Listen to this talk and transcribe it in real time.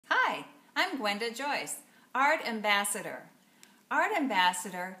I'm Gwenda Joyce, Art Ambassador. Art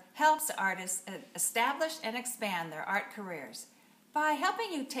Ambassador helps artists establish and expand their art careers by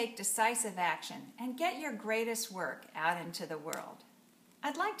helping you take decisive action and get your greatest work out into the world.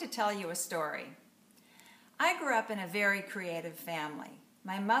 I'd like to tell you a story. I grew up in a very creative family.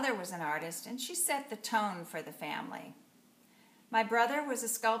 My mother was an artist and she set the tone for the family. My brother was a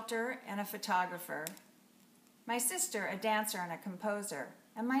sculptor and a photographer. My sister, a dancer and a composer.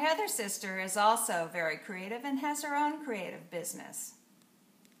 And my other sister is also very creative and has her own creative business.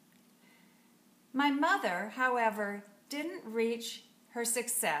 My mother, however, didn't reach her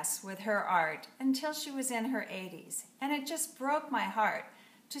success with her art until she was in her 80s. And it just broke my heart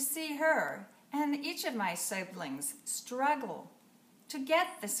to see her and each of my siblings struggle to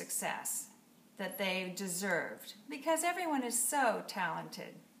get the success that they deserved, because everyone is so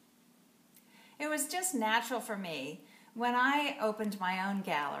talented. It was just natural for me when I opened my own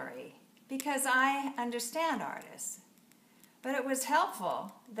gallery, because I understand artists. But it was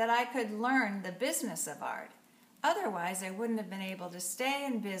helpful that I could learn the business of art. Otherwise, I wouldn't have been able to stay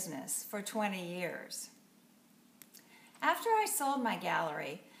in business for 20 years. After I sold my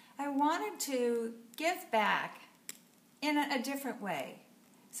gallery, I wanted to give back in a different way.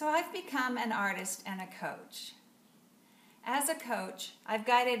 So I've become an artist and a coach. As a coach, I've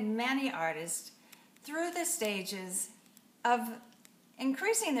guided many artists through the stages of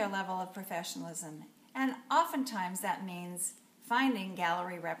increasing their level of professionalism, and oftentimes that means finding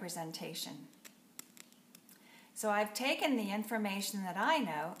gallery representation. So I've taken the information that I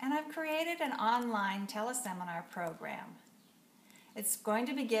know and I've created an online teleseminar program. It's going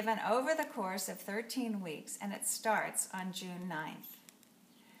to be given over the course of 13 weeks and it starts on June 9th.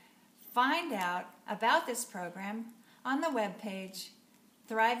 Find out about this program on the webpage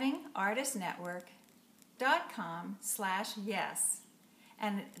thrivingartistnetwork.com/yes,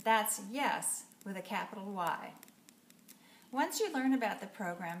 and that's yes with a capital Y. Once you learn about the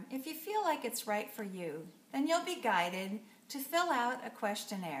program, if you feel like it's right for you, then you'll be guided to fill out a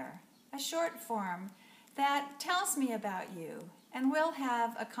questionnaire, a short form that tells me about you, and we'll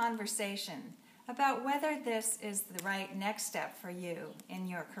have a conversation about whether this is the right next step for you in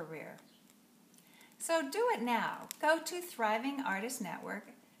your career. So do it now. Go to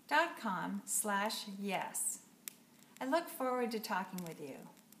thrivingartistnetwork.com/yes. I look forward to talking with you.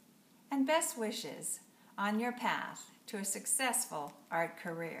 And best wishes on your path to a successful art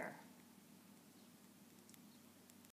career.